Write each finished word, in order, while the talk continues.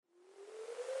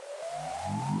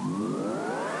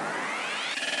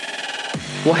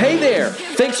Well, hey there.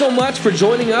 Thanks so much for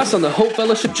joining us on the Hope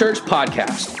Fellowship Church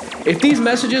podcast. If these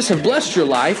messages have blessed your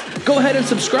life, go ahead and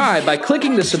subscribe by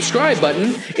clicking the subscribe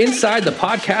button inside the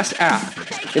podcast app.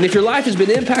 And if your life has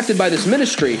been impacted by this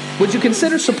ministry, would you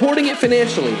consider supporting it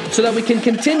financially so that we can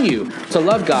continue to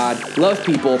love God, love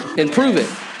people, and prove it?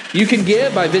 You can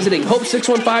give by visiting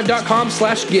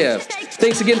hope615.com/give.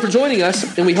 Thanks again for joining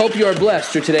us, and we hope you are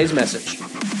blessed through today's message. Well,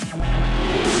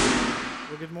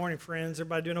 good morning, friends.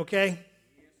 Everybody doing okay?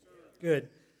 Good.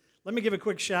 Let me give a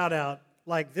quick shout out.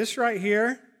 Like this right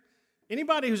here,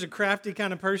 anybody who's a crafty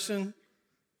kind of person,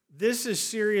 this is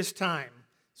serious time.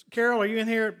 So Carol, are you in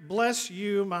here? Bless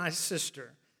you, my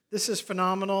sister. This is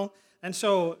phenomenal. And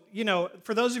so,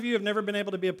 for those of you who have never been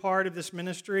able to be a part of this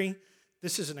ministry,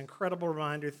 this is an incredible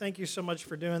reminder. Thank you so much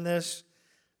for doing this.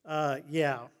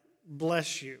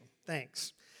 Bless you.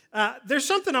 Thanks. There's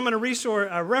something I'm going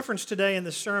to reference today in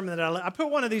the sermon that I put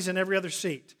one of these in every other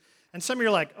seat. And some of you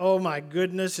are like, oh my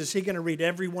goodness, is he going to read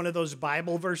every one of those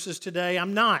Bible verses today?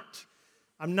 I'm not,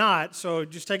 so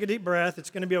just take a deep breath. It's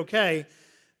going to be okay.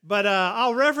 But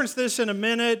I'll reference this in a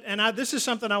minute, and this is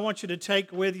something I want you to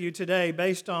take with you today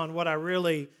based on what I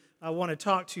really want to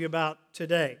talk to you about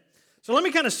today. So let me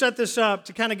kind of set this up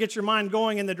to kind of get your mind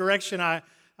going in the direction I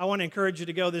want to encourage you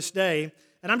to go this day.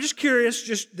 And I'm just curious,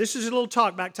 this is a little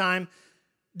talk back time.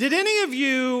 Did any of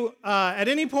you, at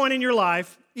any point in your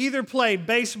life, either play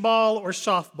baseball or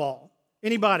softball?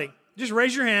 Anybody? Just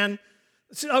raise your hand.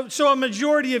 So a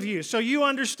majority of you. So you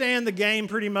understand the game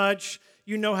pretty much.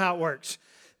 You know how it works.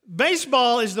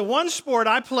 Baseball is the one sport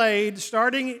I played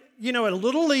starting, at a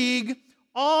little league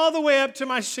all the way up to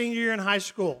my senior year in high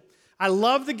school. I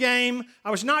loved the game.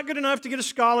 I was not good enough to get a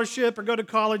scholarship or go to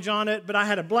college on it, but I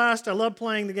had a blast. I loved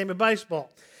playing the game of baseball.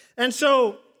 And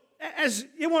so, as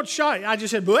it won't shock you, I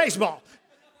just said baseball.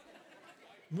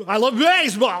 I love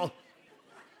baseball.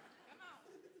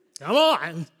 Come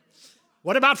on.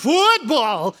 What about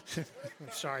football?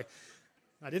 Sorry,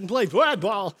 I didn't play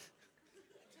football.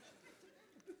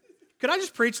 Could I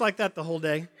just preach like that the whole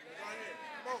day?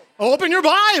 Open your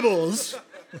Bibles.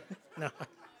 No.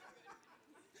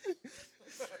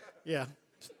 Yeah,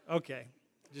 okay.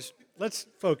 Just let's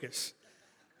focus.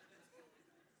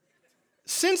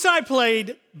 Since I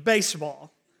played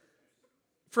baseball,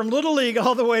 from Little League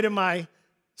all the way to my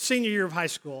senior year of high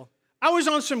school, I was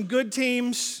on some good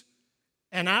teams,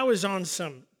 and I was on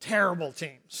some terrible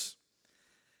teams.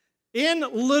 In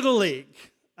Little League,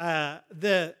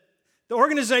 the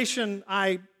organization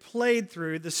I played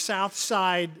through, the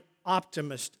Southside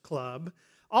Optimist Club,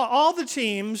 all the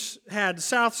teams had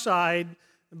Southside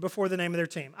before the name of their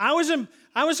team. I was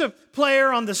a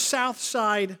player on the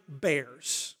Southside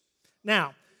Bears.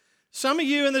 Now, some of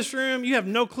you in this room, you have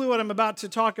no clue what I'm about to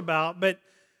talk about, but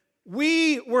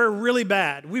we were really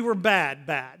bad. We were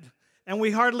bad. And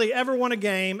we hardly ever won a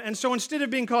game. And so instead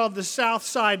of being called the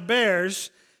Southside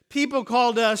Bears, people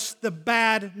called us the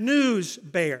Bad News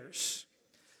Bears.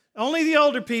 Only the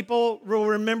older people will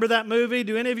remember that movie.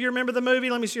 Do any of you remember the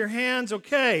movie? Let me see your hands.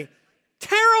 Okay.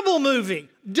 Terrible movie.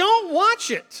 Don't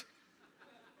watch it.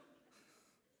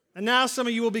 And now some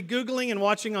of you will be Googling and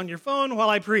watching on your phone while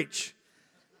I preach.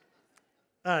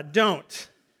 Don't.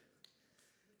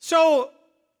 So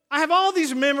I have all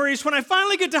these memories. When I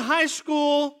finally get to high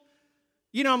school,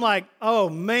 I'm like, oh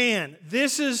man,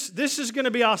 this is going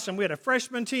to be awesome. We had a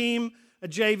freshman team, a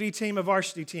JV team, a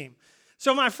varsity team.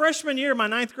 So my freshman year, my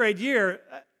ninth grade year,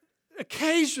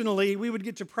 occasionally we would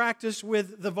get to practice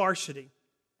with the varsity.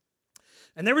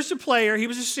 And there was a player, he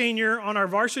was a senior on our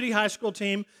varsity high school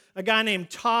team, a guy named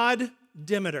Todd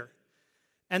Demeter.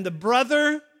 And the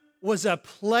brother was a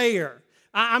player.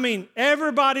 I mean,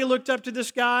 everybody looked up to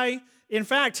this guy. In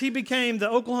fact, he became the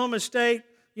Oklahoma State,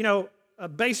 a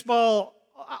baseball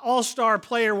all-star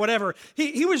player, whatever.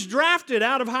 He was drafted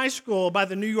out of high school by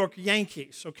the New York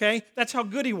Yankees, okay? That's how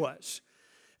good he was.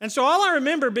 And so all I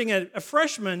remember being a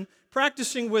freshman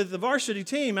practicing with the varsity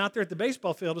team out there at the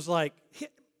baseball field was like,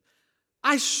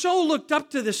 I so looked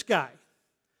up to this guy.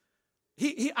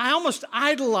 I almost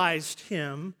idolized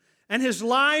him, and his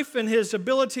life and his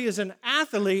ability as an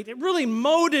athlete, it really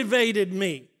motivated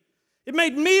me. It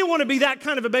made me want to be that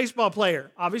kind of a baseball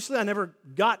player. Obviously, I never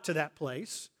got to that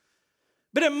place,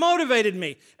 but it motivated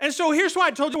me. And so here's why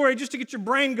I told you the story, just to get your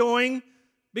brain going,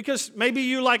 because maybe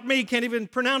you, like me, can't even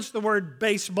pronounce the word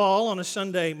baseball on a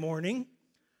Sunday morning.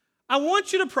 I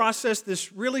want you to process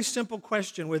this really simple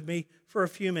question with me for a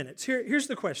few minutes. Here's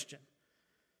the question.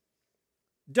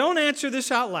 Don't answer this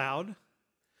out loud.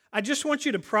 I just want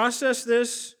you to process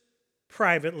this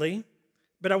privately,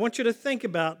 but I want you to think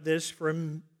about this for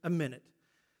a minute.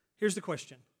 Here's the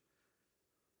question.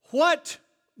 What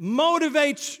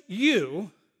motivates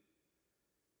you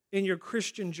in your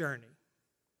Christian journey?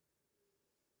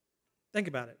 Think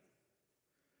about it.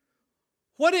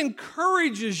 What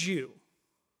encourages you?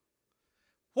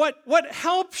 What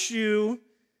helps you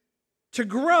to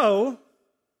grow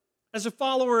as a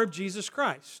follower of Jesus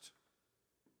Christ?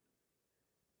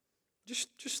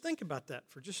 Just think about that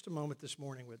for just a moment this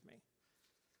morning with me.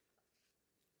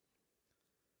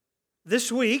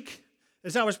 This week,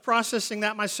 as I was processing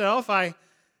that myself, I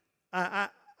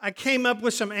came up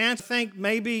with some answers I think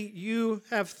maybe you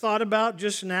have thought about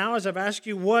just now as I've asked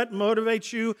you what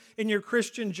motivates you in your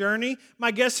Christian journey.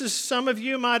 My guess is some of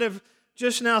you might have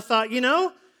just now thought,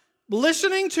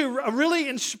 listening to a really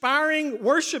inspiring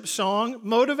worship song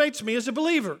motivates me as a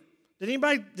believer. Did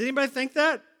anybody think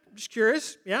that? I'm just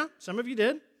curious. Yeah, some of you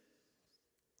did.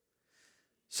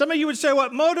 Some of you would say,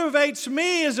 what motivates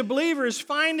me as a believer is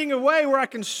finding a way where I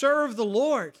can serve the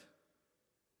Lord.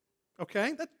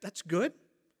 Okay, that's good.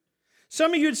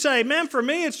 Some of you would say, man, for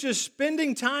me, it's just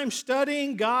spending time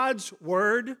studying God's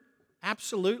Word.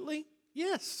 Absolutely,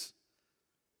 yes.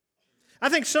 I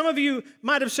think some of you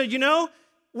might have said,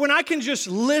 when I can just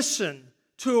listen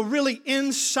to a really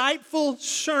insightful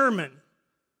sermon,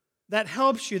 that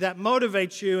helps you, that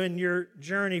motivates you in your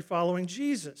journey following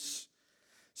Jesus.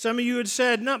 Some of you had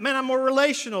said, no, man, I'm more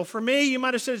relational. For me, you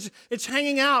might have said it's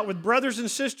hanging out with brothers and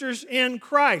sisters in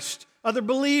Christ, other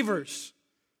believers.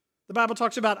 The Bible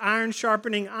talks about iron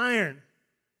sharpening iron.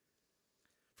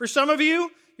 For some of you,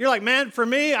 you're like, man, for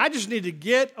me, I just need to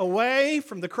get away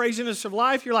from the craziness of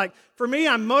life. You're like, for me,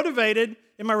 I'm motivated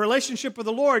in my relationship with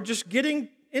the Lord, just getting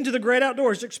into the great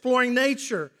outdoors, exploring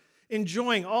nature,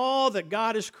 enjoying all that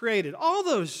God has created, all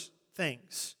those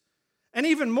things. And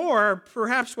even more,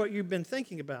 perhaps what you've been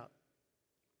thinking about.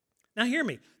 Now hear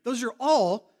me, those are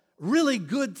all really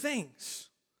good things.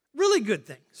 Really good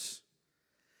things.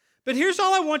 But here's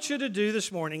all I want you to do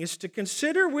this morning is to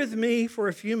consider with me for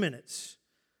a few minutes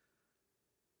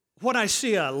what I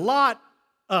see a lot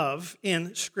of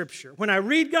in Scripture. When I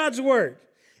read God's Word,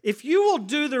 if you will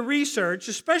do the research,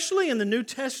 especially in the New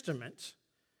Testament,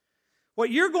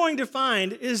 what you're going to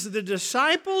find is the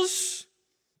disciples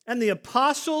and the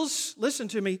apostles, listen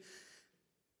to me,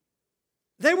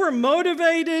 they were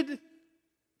motivated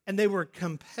and they were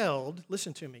compelled,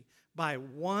 listen to me, by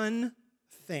one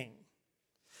thing.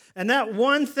 And that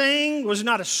one thing was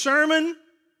not a sermon,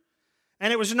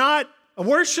 and it was not a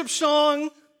worship song.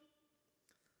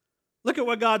 Look at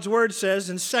what God's Word says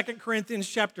in 2 Corinthians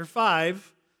chapter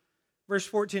 5, verse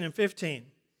 14 and 15.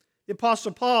 The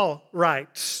Apostle Paul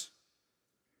writes,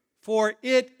 "For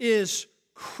it is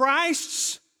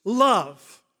Christ's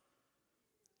love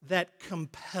that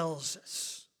compels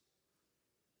us."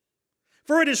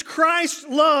 For it is Christ's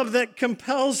love that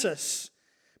compels us,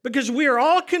 because we are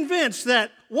all convinced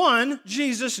that, one,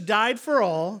 Jesus died for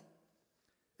all,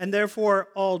 and therefore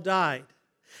all died.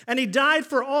 And he died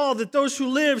for all, that those who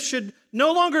live should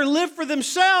no longer live for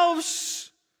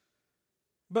themselves,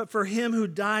 but for him who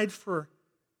died for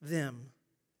them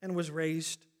and was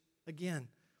raised again.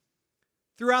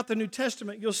 Throughout the New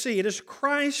Testament, you'll see it is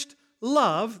Christ's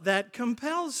love that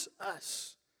compels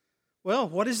us. Well,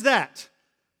 what is that?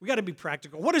 We got to be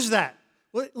practical. What is that?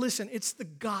 Well, listen, it's the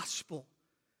gospel.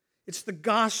 It's the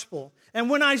gospel. And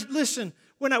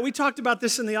we talked about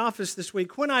this in the office this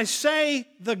week. When I say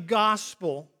the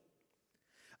gospel,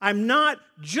 I'm not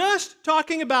just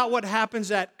talking about what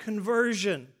happens at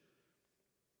conversion,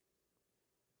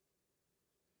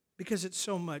 because it's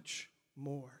so much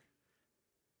more.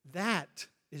 That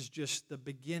is just the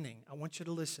beginning. I want you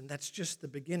to listen. That's just the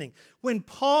beginning. When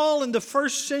Paul and the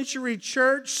first century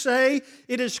church say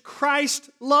it is Christ's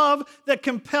love that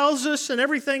compels us in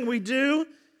everything we do,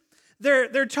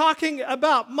 they're talking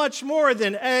about much more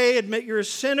than A, admit you're a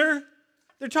sinner.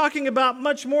 They're talking about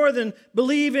much more than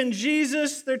believe in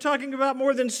Jesus. They're talking about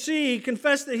more than C,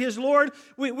 confess that He is Lord.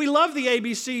 We love the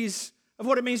ABCs of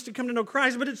what it means to come to know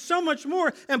Christ, but it's so much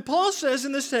more. And Paul says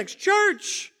in this text,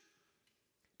 church,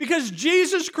 because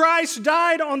Jesus Christ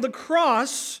died on the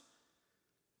cross,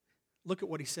 look at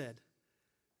what he said.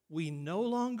 We no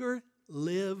longer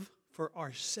live for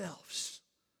ourselves.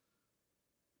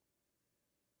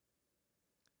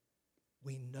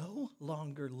 We no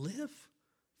longer live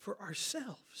for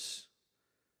ourselves.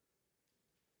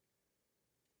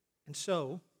 And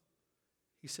so,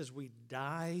 he says we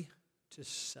die to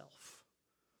self.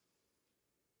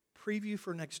 Preview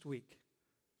for next week.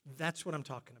 That's what I'm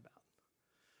talking about.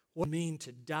 What does it mean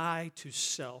to die to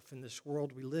self in this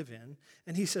world we live in?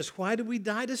 And he says, why do we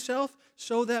die to self?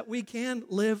 So that we can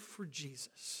live for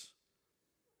Jesus.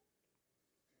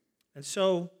 And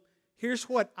so, here's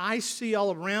what I see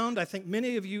all around. I think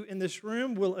many of you in this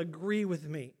room will agree with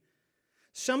me.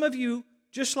 Some of you,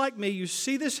 just like me, you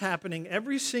see this happening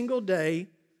every single day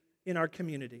in our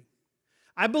community.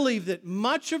 I believe that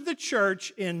much of the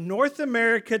church in North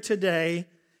America today,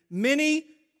 many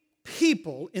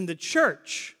people in the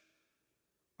church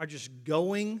are just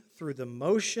going through the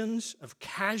motions of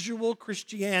casual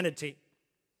Christianity.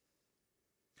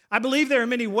 I believe there are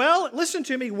many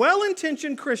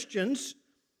well-intentioned Christians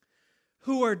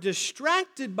who are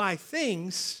distracted by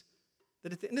things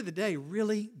that at the end of the day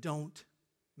really don't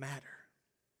matter.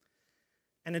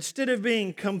 And instead of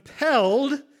being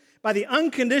compelled by the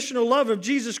unconditional love of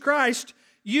Jesus Christ,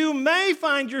 you may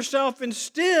find yourself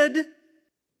instead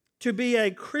to be a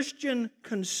Christian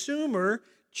consumer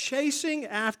chasing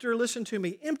after, listen to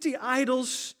me, empty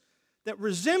idols that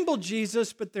resemble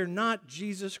Jesus, but they're not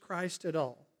Jesus Christ at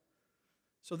all.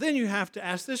 So then you have to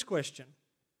ask this question.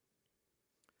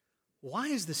 Why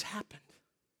has this happened?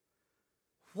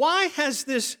 Why has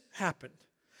this happened?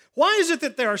 Why is it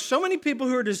that there are so many people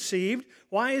who are deceived?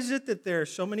 Why is it that there are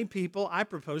so many people, I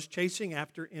propose, chasing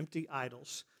after empty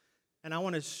idols? And I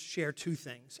want to share two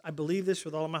things. I believe this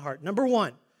with all of my heart. Number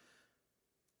one,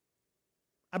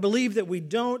 I believe that we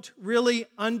don't really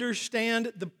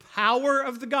understand the power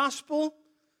of the gospel.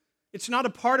 It's not a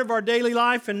part of our daily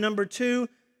life. And number two,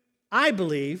 I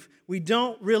believe we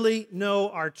don't really know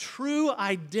our true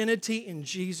identity in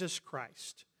Jesus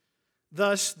Christ.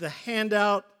 Thus, the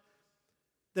handout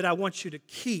that I want you to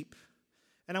keep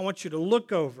and I want you to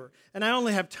look over, and I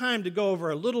only have time to go over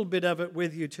a little bit of it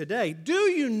with you today. Do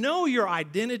you know your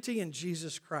identity in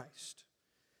Jesus Christ?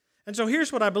 And so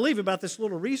here's what I believe about this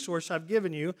little resource I've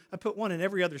given you. I put one in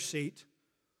every other seat.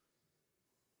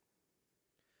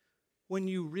 When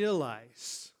you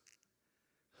realize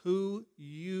who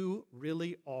you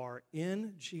really are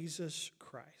in Jesus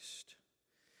Christ,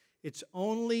 it's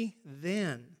only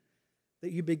then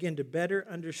that you begin to better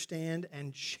understand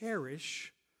and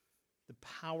cherish the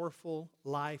powerful,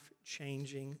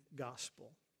 life-changing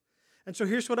gospel. And so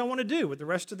here's what I want to do with the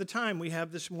rest of the time we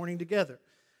have this morning together.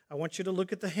 I want you to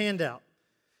look at the handout.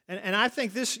 And I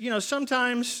think this,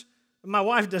 sometimes my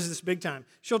wife does this big time.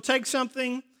 She'll take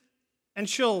something and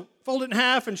she'll fold it in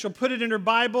half and she'll put it in her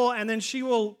Bible, and then she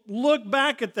will look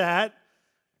back at that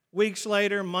weeks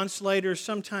later, months later,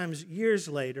 sometimes years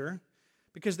later,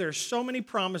 because there are so many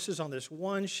promises on this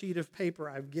one sheet of paper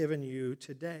I've given you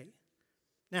today.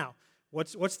 Now,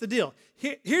 what's the deal?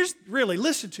 Here's really,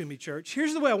 listen to me, church.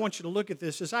 Here's the way I want you to look at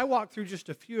this as I walk through just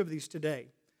a few of these today.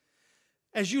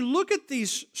 As you look at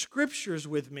these scriptures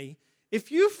with me,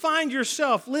 if you find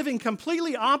yourself living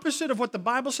completely opposite of what the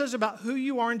Bible says about who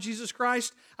you are in Jesus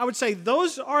Christ, I would say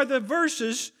those are the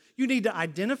verses you need to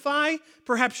identify.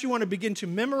 Perhaps you want to begin to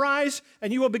memorize,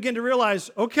 and you will begin to realize,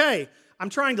 okay, I'm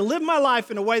trying to live my life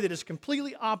in a way that is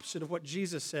completely opposite of what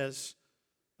Jesus says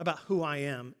about who I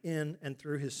am in and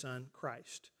through His Son,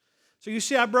 Christ. So you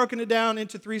see, I've broken it down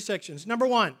into three sections. Number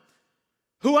one,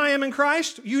 who I am in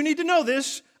Christ. You need to know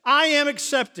this. I am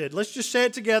accepted. Let's just say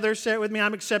it together. Say it with me.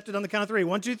 I'm accepted on the count of three.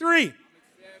 1, 2, 3.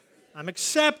 I'm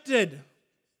accepted.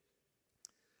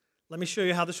 Let me show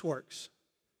you how this works.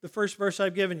 The first verse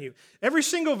I've given you. Every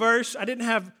single verse, I didn't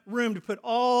have room to put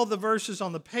all the verses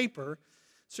on the paper,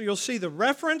 so you'll see the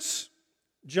reference,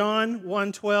 John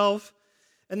 1:12,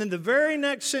 and then the very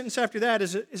next sentence after that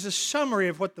is a summary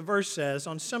of what the verse says.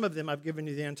 On some of them, I've given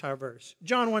you the entire verse.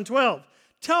 John 1:12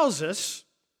 tells us,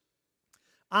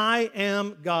 I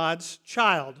am God's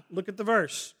child. Look at the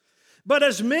verse. But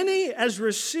as many as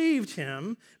received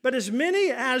him,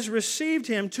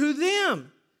 to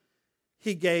them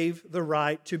He gave the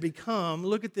right to become,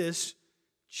 look at this,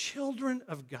 children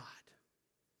of God.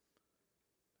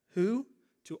 Who?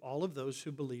 To all of those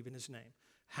who believe in His name.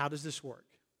 How does this work?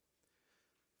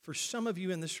 For some of you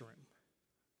in this room,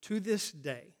 to this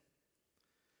day,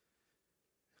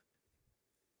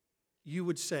 you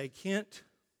would say, Kent,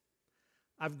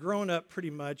 I've grown up pretty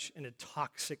much in a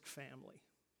toxic family.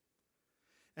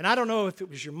 And I don't know if it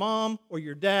was your mom or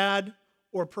your dad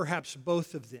or perhaps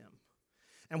both of them.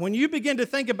 And when you begin to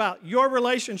think about your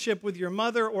relationship with your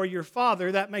mother or your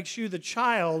father, that makes you the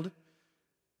child.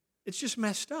 It's just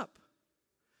messed up.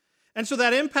 And so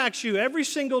that impacts you every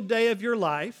single day of your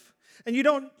life. And you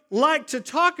don't like to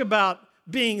talk about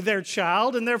being their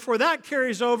child, and therefore that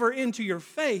carries over into your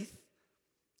faith.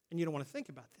 And you don't want to think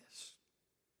about this.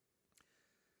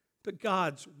 But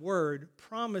God's Word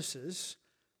promises,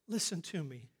 listen to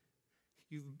me,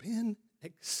 you've been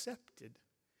accepted.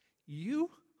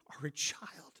 You are a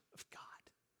child of God.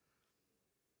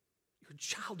 You're a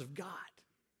child of God.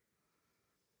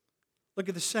 Look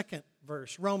at the second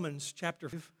verse, Romans chapter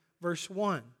 5, verse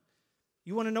 1.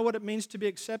 You want to know what it means to be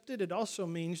accepted? It also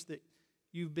means that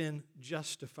you've been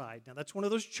justified. Now, that's one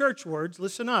of those church words.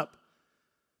 Listen up.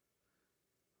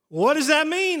 What does that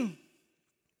mean?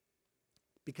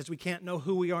 Because we can't know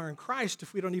who we are in Christ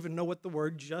if we don't even know what the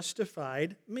word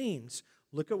justified means.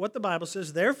 Look at what the Bible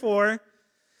says. Therefore,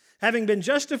 having been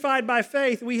justified by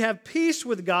faith, we have peace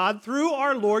with God through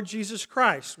our Lord Jesus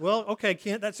Christ. Well, okay,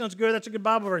 Kent, that sounds good. That's a good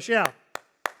Bible verse, yeah.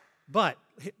 But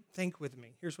think with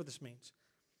me. Here's what this means.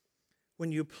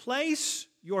 When you place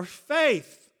your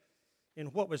faith in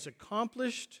what was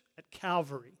accomplished at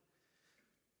Calvary,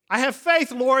 I have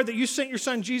faith, Lord, that you sent your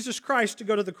Son Jesus Christ to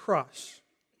go to the cross.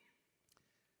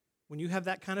 When you have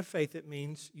that kind of faith, it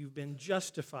means you've been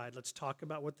justified. Let's talk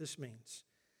about what this means.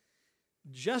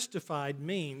 Justified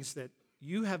means that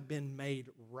you have been made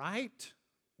right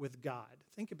with God.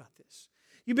 Think about this.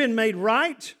 You've been made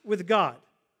right with God.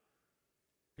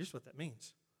 Here's what that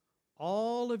means.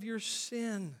 All of your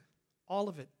sin, all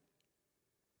of it,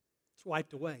 it's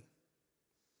wiped away.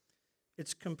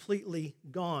 It's completely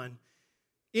gone.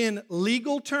 In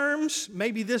legal terms,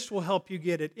 maybe this will help you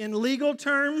get it. In legal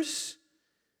terms,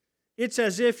 it's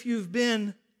as if you've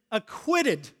been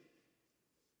acquitted.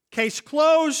 Case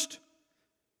closed,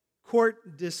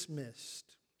 court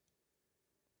dismissed.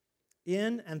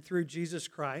 In and through Jesus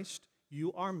Christ,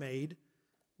 you are made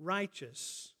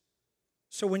righteous.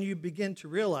 So when you begin to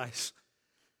realize,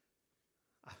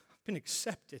 I've been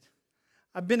accepted.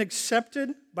 I've been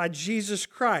accepted by Jesus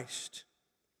Christ.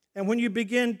 And when you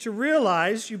begin to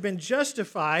realize you've been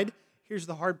justified, here's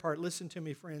the hard part. Listen to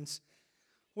me, friends.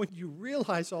 When you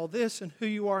realize all this and who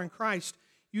you are in Christ,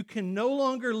 you can no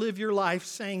longer live your life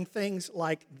saying things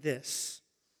like this.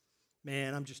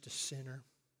 Man, I'm just a sinner.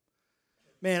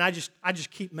 Man, I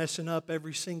just keep messing up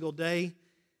every single day.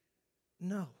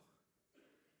 No.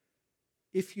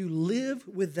 If you live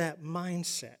with that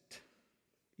mindset,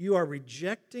 you are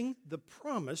rejecting the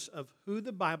promise of who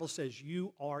the Bible says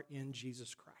you are in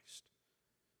Jesus Christ.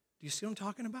 Do you see what I'm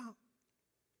talking about?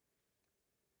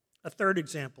 A third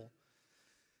example.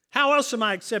 How else am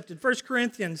I accepted? 1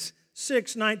 Corinthians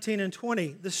 6, 19 and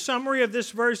 20. The summary of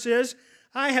this verse is,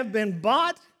 I have been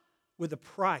bought with a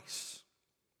price,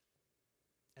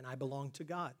 and I belong to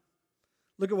God.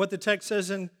 Look at what the text says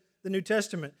in the New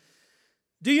Testament.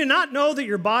 Do you not know that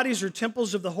your bodies are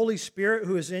temples of the Holy Spirit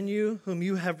who is in you, whom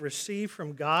you have received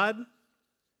from God?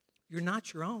 You're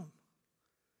not your own.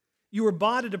 You were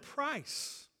bought at a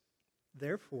price.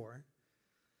 Therefore,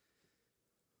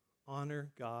 honor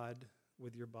God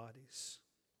with your bodies.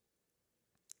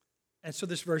 And so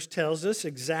this verse tells us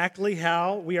exactly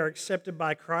how we are accepted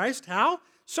by Christ. How?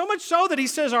 So much so that he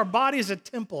says our body is a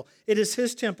temple. It is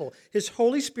his temple. His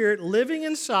Holy Spirit living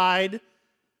inside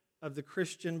of the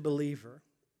Christian believer.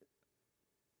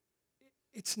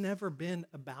 It's never been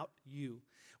about you.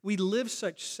 We live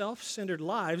such self-centered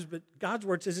lives, but God's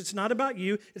word says it's not about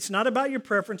you. It's not about your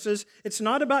preferences. It's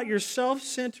not about your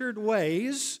self-centered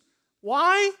ways.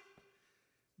 Why?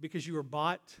 Because you were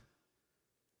bought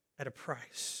at a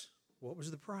price. What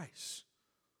was the price?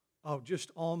 Oh,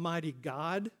 just Almighty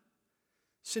God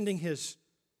sending his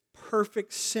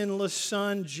perfect, sinless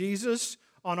Son, Jesus,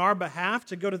 on our behalf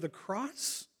to go to the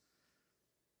cross?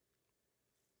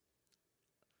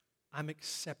 I'm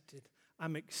accepted.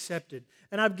 I'm accepted.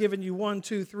 And I've given you 1,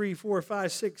 2, 3, 4,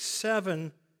 5, 6,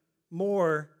 7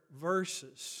 more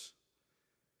verses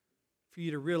for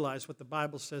you to realize what the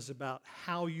Bible says about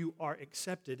how you are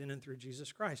accepted in and through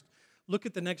Jesus Christ. Look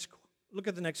at the next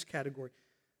category.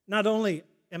 Not only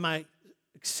am I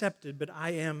accepted, but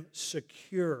I am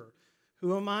secure.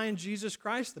 Who am I in Jesus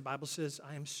Christ? The Bible says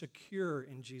I am secure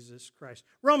in Jesus Christ.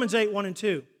 Romans 8, 1 and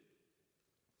 2.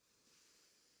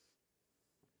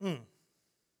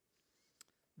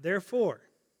 Therefore,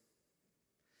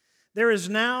 there is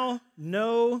now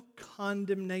no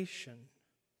condemnation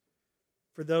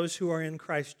for those who are in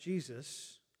Christ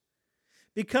Jesus,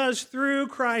 because through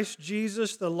Christ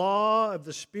Jesus, the law of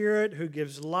the Spirit who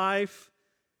gives life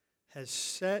has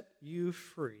set you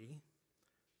free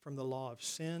from the law of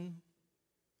sin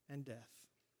and death.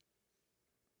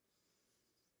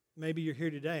 Maybe you're here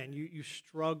today and you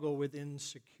struggle with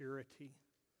insecurity.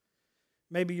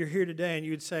 Maybe you're here today and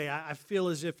you'd say, I feel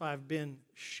as if I've been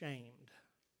shamed.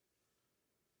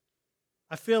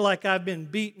 I feel like I've been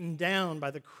beaten down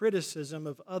by the criticism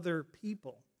of other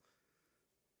people.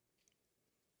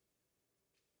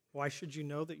 Why should you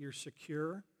know that you're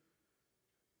secure?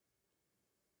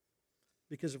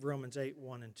 Because of Romans 8,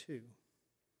 1 and 2.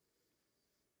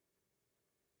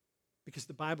 Because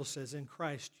the Bible says in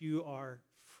Christ you are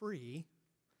free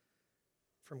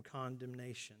from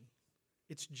condemnation.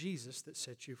 It's Jesus that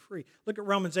sets you free. Look at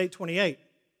Romans 8, 28.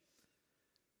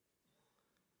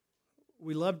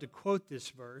 we love to quote this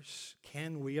verse.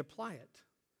 Can we apply it?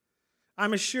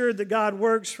 I'm assured that God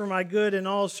works for my good in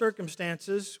all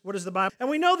circumstances. What is the Bible? And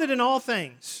we know that in all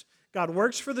things, God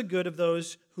works for the good of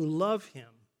those who love Him,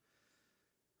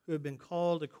 who have been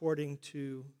called according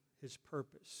to His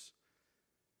purpose.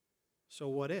 So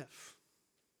what if?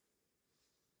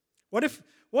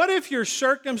 What if your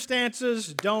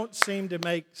circumstances don't seem to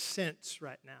make sense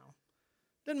right now?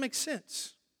 Doesn't make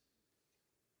sense.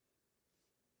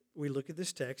 We look at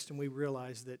this text and we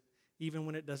realize that even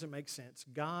when it doesn't make sense,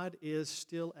 God is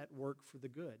still at work for the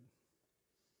good.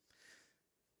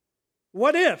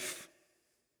 What if?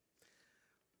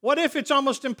 What if it's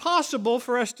almost impossible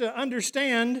for us to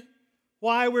understand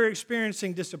why we're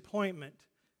experiencing disappointment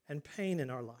and pain in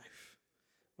our life?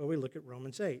 Well, we look at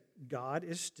Romans 8. God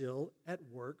is still at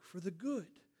work for the good.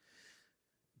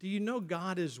 Do you know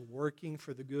God is working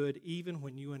for the good even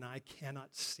when you and I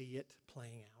cannot see it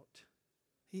playing out?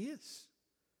 He is.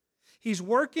 He's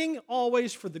working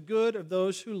always for the good of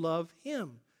those who love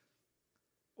Him.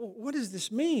 Well, what does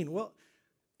this mean? Well,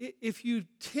 if you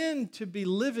tend to be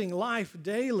living life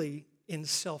daily in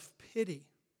self-pity,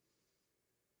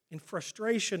 in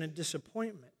frustration and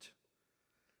disappointment,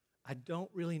 I don't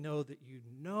really know that you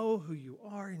know who you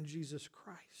are in Jesus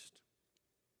Christ.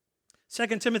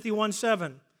 2 Timothy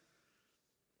 1:7,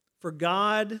 for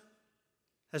God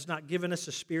has not given us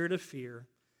a spirit of fear,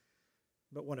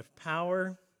 but one of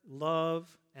power,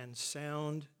 love, and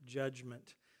sound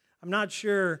judgment. I'm not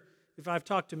sure if I've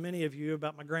talked to many of you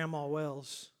about my Grandma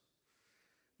Wells.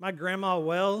 My Grandma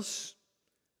Wells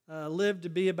lived to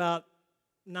be about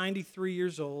 93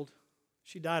 years old.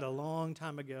 She died a long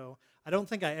time ago. I don't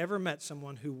think I ever met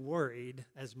someone who worried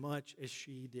as much as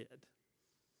she did.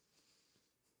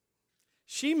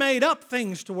 She made up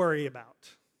things to worry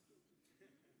about.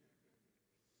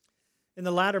 In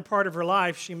the latter part of her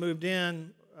life, she moved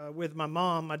in with my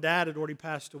mom. My dad had already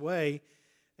passed away.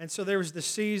 And so there was the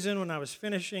season when I was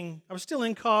still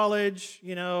in college,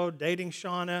 dating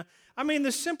Shauna. I mean,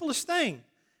 the simplest thing.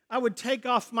 I would take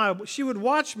off she would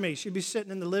watch me. She'd be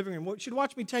sitting in the living room. She'd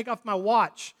watch me take off my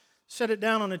watch, set it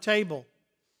down on a table.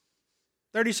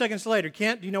 30 seconds later,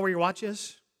 Kent, do you know where your watch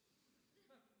is?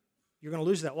 You're going to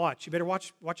lose that watch. You better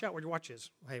watch out where your watch is.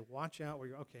 Hey, watch out where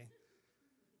you're, okay.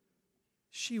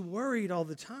 She worried all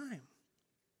the time.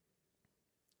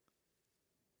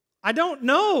 I don't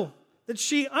know that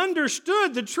she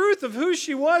understood the truth of who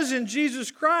she was in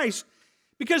Jesus Christ.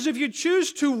 Because if you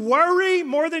choose to worry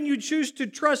more than you choose to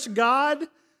trust God,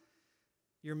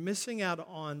 you're missing out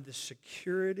on the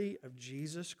security of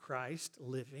Jesus Christ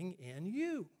living in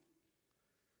you.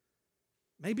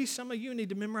 Maybe some of you need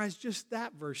to memorize just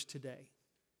that verse today.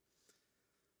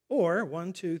 Or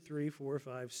 1, 2, 3, 4,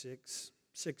 5, 6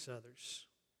 others.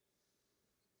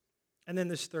 And then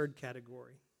this third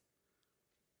category.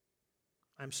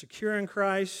 I'm secure in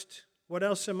Christ. What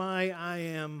else am I? I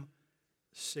am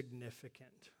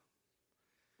significant.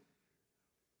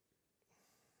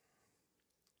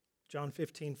 John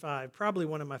 15:5, probably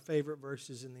one of my favorite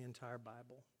verses in the entire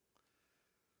Bible,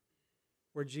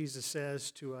 where Jesus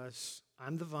says to us,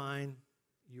 I'm the vine,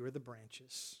 you are the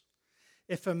branches.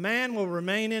 If a man will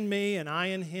remain in me and I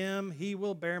in him, he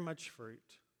will bear much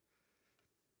fruit.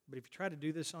 But if you try to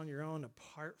do this on your own,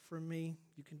 apart from me,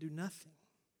 you can do nothing.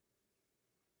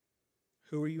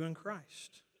 Who are you in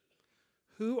Christ?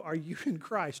 Who are you in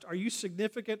Christ? Are you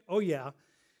significant? Oh, yeah,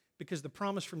 because the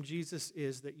promise from Jesus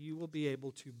is that you will be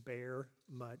able to bear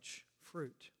much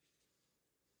fruit.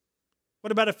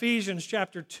 What about Ephesians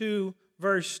chapter 2,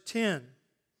 verse 10?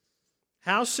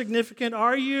 How significant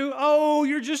are you? Oh,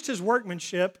 you're just His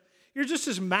workmanship. You're just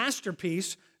His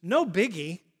masterpiece. No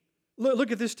biggie.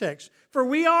 Look at this text. For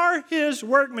we are His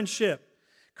workmanship,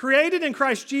 created in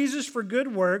Christ Jesus for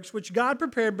good works, which God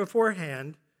prepared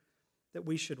beforehand that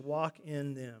we should walk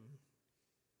in them.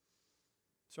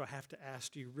 So I have to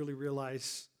ask, do you really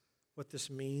realize what this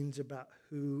means about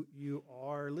who you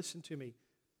are? Listen to me.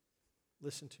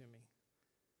 Listen to me.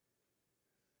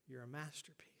 You're a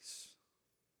masterpiece.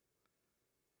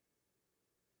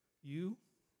 You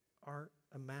are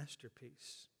a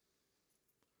masterpiece.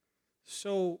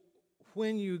 So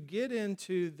when you get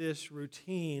into this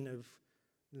routine of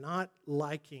not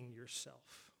liking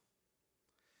yourself,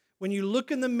 when you look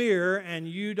in the mirror and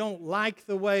you don't like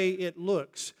the way it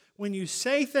looks, when you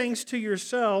say things to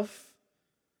yourself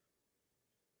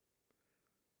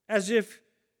as if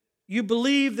you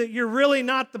believe that you're really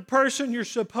not the person you're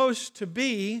supposed to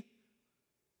be,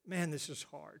 man, this is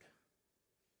hard.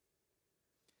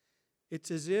 It's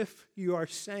as if you are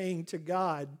saying to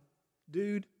God,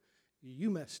 dude, you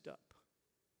messed up.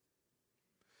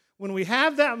 When we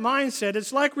have that mindset,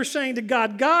 it's like we're saying to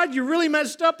God, God, you really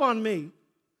messed up on me.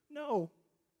 No.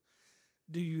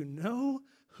 Do you know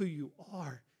who you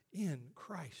are in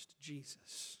Christ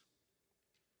Jesus?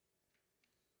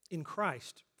 In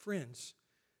Christ, friends,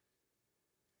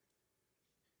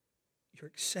 you're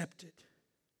accepted.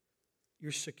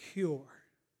 You're secure,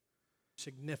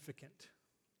 significant.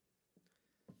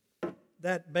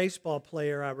 That baseball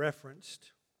player I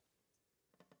referenced,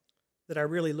 that I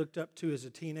really looked up to as a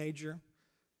teenager,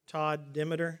 Todd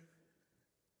Demeter.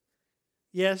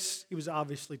 Yes, he was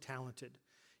obviously talented.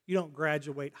 You don't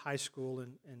graduate high school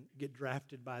and get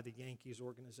drafted by the Yankees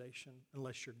organization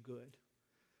unless you're good.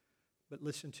 But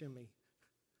listen to me.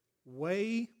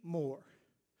 Way more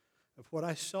of what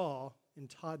I saw in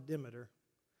Todd Demeter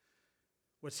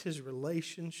was his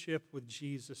relationship with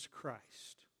Jesus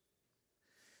Christ.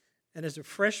 And as a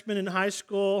freshman in high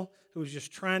school who was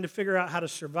just trying to figure out how to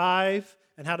survive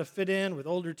and how to fit in with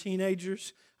older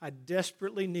teenagers, I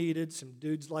desperately needed some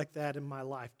dudes like that in my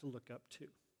life to look up to.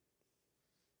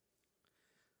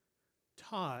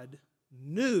 Todd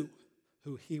knew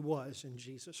who he was in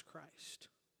Jesus Christ.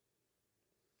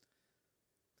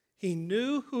 He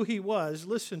knew who he was,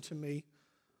 listen to me,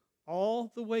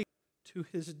 all the way to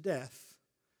his death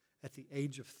at the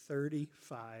age of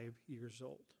 35 years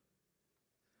old.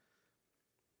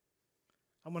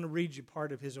 I'm going to read you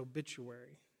part of his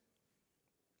obituary.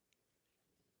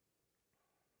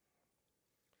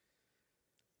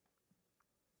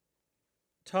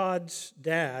 Todd's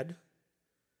dad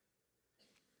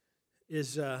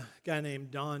is a guy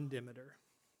named Don Demeter.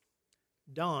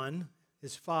 Don,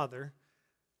 his father,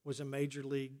 was a Major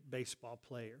League Baseball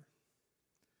player.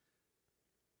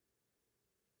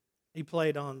 He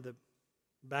played on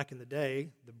back in the day,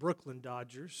 the Brooklyn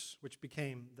Dodgers, which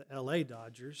became the LA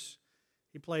Dodgers.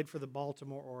 He played for the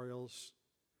Baltimore Orioles,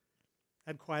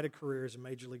 had quite a career as a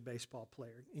Major League Baseball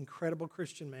player. Incredible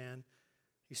Christian man.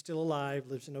 He's still alive,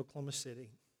 lives in Oklahoma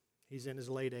City. He's in his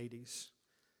late 80s.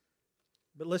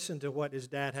 But listen to what his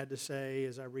dad had to say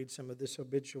as I read some of this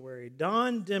obituary.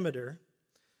 Don Demeter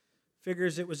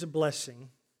figures it was a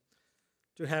blessing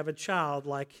to have a child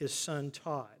like his son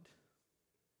Todd,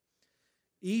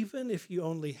 even if you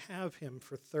only have him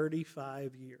for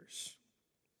 35 years.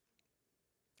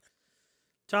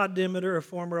 Todd Demeter, a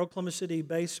former Oklahoma City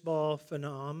baseball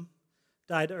phenom,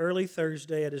 died early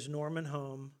Thursday at his Norman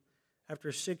home after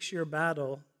a 6-year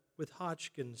battle with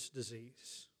Hodgkin's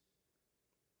disease.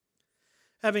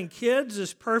 Having kids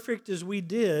as perfect as we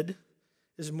did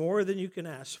is more than you can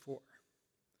ask for,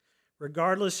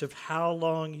 regardless of how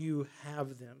long you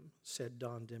have them, said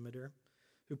Don Demeter,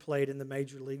 who played in the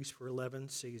major leagues for 11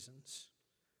 seasons.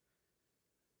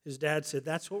 His dad said,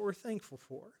 that's what we're thankful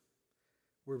for.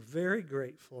 We're very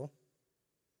grateful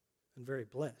and very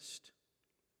blessed.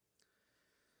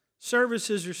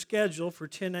 Services are scheduled for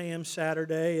 10 a.m.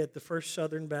 Saturday at the First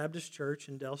Southern Baptist Church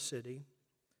in Del City.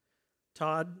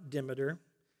 Todd Demeter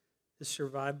is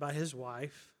survived by his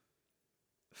wife,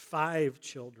 5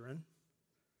 children,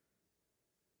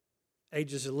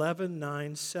 ages 11,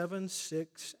 9, 7,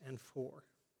 6, and 4.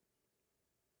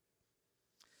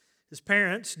 His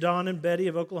parents, Don and Betty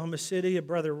of Oklahoma City, a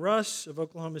brother Russ of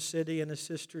Oklahoma City, and a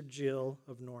sister Jill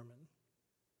of Norman.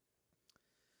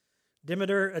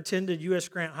 Demeter attended U.S.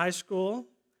 Grant High School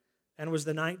and was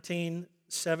the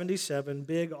 1977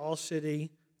 Big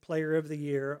All-City Player of the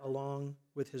Year along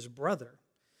with his brother.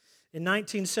 In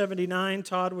 1979,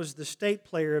 Todd was the State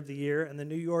Player of the Year and the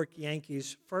New York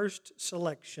Yankees' first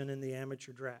selection in the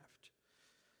amateur draft.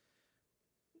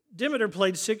 Demeter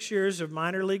played 6 years of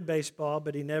minor league baseball,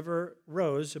 but he never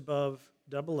rose above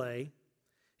Double-A.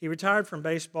 He retired from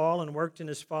baseball and worked in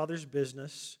his father's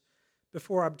business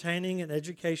before obtaining an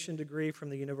education degree from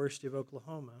the University of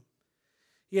Oklahoma.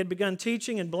 He had begun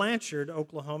teaching in Blanchard,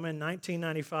 Oklahoma in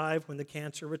 1995 when the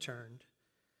cancer returned.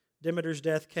 Demeter's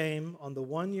death came on the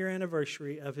 1-year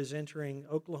anniversary of his entering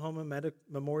Oklahoma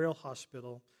Memorial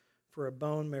Hospital for a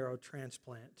bone marrow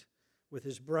transplant with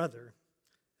his brother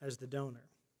as the donor.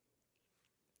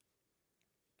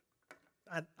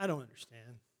 I don't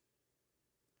understand.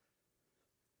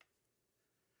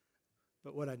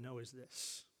 But what I know is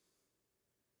this.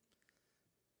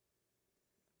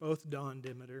 Both Don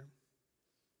Demeter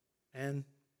and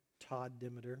Todd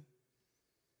Demeter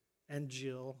and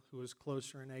Jill, who was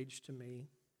closer in age to me,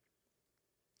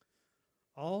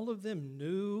 all of them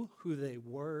knew who they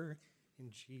were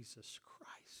in Jesus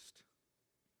Christ.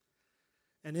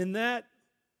 And in that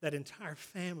entire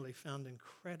family found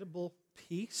incredible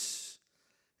peace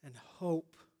and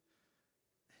hope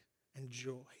and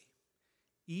joy,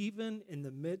 even in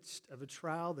the midst of a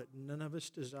trial that none of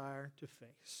us desire to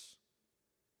face.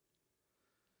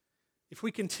 if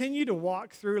we continue to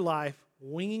walk through life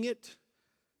winging it,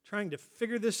 trying to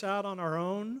figure this out on our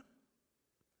own,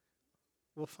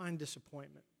 we'll find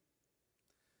disappointment.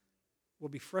 We'll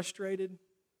be frustrated,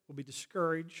 we'll be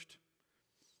discouraged,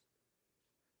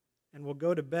 and we'll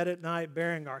go to bed at night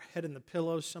burying our head in the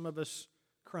pillows, some of us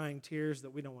crying tears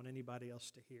that we don't want anybody else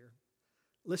to hear.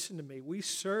 Listen to me, we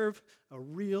serve a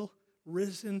real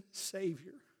risen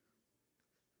Savior.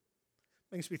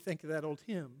 Makes me think of that old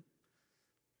hymn.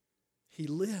 He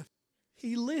lived.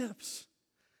 He lives.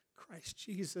 Christ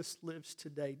Jesus lives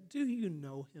today. Do you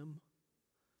know him?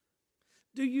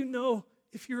 Do you know,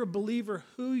 if you're a believer,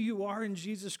 who you are in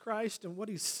Jesus Christ and what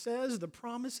he says, the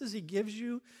promises he gives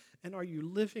you, and are you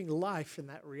living life in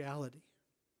that reality?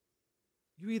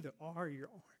 You either are or you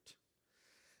aren't.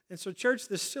 And so, church,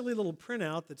 this silly little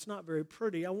printout that's not very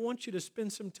pretty, I want you to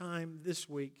spend some time this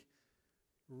week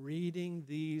reading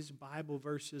these Bible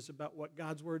verses about what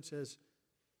God's Word says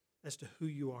as to who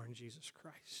you are in Jesus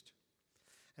Christ.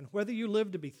 And whether you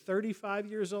live to be 35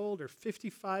 years old or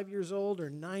 55 years old or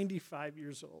 95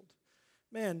 years old,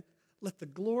 man, let the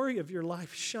glory of your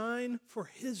life shine for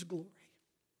his glory.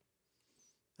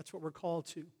 That's what we're called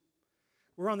to.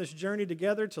 We're on this journey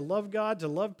together to love God, to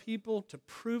love people, to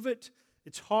prove it.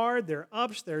 It's hard. There are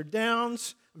ups, there are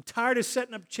downs. I'm tired of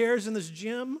setting up chairs in this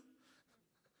gym.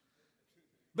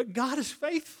 But God is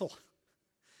faithful.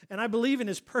 And I believe in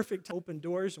his perfect open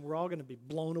doors, and we're all going to be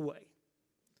blown away.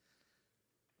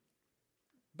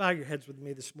 Bow your heads with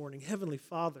me this morning. Heavenly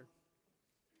Father,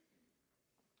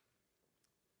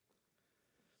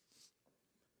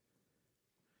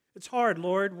 it's hard,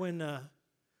 Lord, when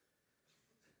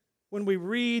we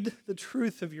read the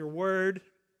truth of your word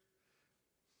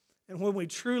and when we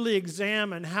truly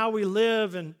examine how we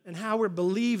live and how we're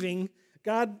believing,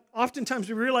 God, oftentimes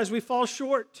we realize we fall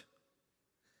short.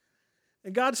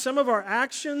 And God, some of our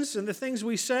actions and the things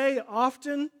we say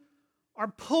often are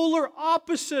polar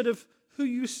opposite of who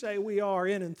you say we are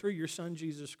in and through your Son,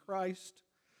 Jesus Christ.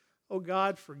 Oh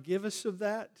God, forgive us of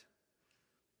that.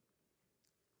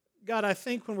 God, I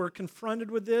think when we're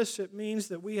confronted with this, it means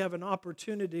that we have an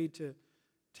opportunity to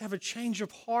have a change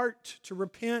of heart, to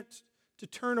repent, to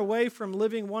turn away from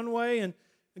living one way, and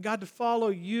God, to follow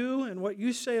you and what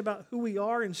you say about who we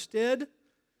are instead.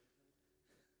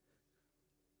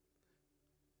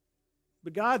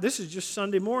 But God, this is just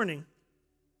Sunday morning.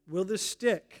 Will this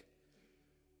stick?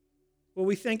 Will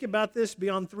we think about this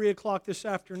beyond 3 o'clock this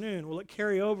afternoon? Will it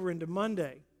carry over into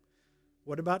Monday?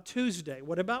 What about Tuesday?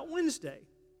 What about Wednesday?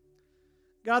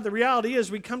 God, the reality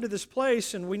is we come to this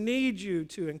place and we need you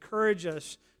to encourage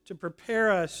us, to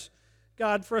prepare us,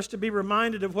 God, for us to be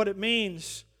reminded of what it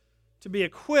means to be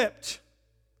equipped.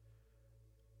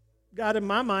 God, in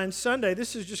my mind, Sunday,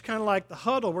 this is just kind of like the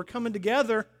huddle. We're coming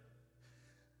together.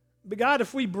 But God,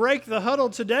 if we break the huddle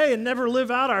today and never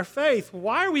live out our faith,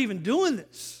 why are we even doing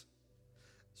this?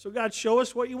 So God, show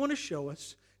us what you want to show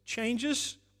us. Change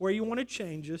us where you want to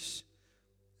change us.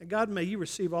 And God, may you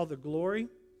receive all the glory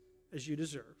as you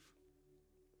deserve.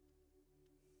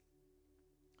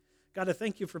 God, I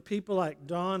thank you for people like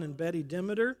Don and Betty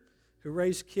Demeter who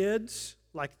raise kids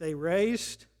like they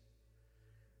raised.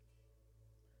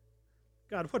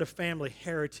 God, what a family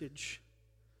heritage.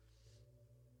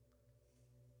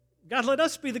 God, let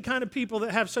us be the kind of people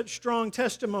that have such strong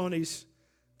testimonies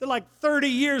that like 30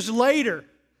 years later,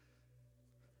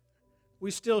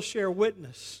 we still share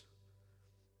witness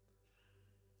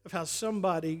of how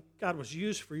somebody, God, was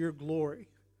used for your glory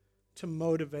to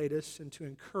motivate us and to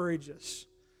encourage us.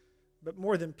 But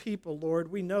more than people,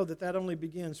 Lord, we know that that only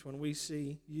begins when we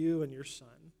see you and your Son.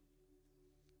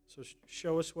 So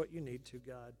show us what you need to,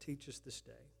 God. Teach us this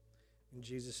day. In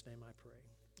Jesus' name I pray.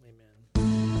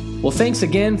 Amen. Well, thanks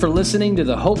again for listening to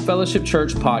the Hope Fellowship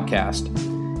Church podcast.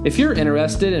 If you're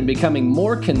interested in becoming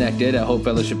more connected at Hope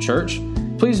Fellowship Church,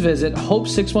 please visit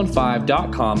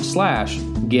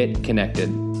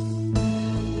hope615.com/getconnected.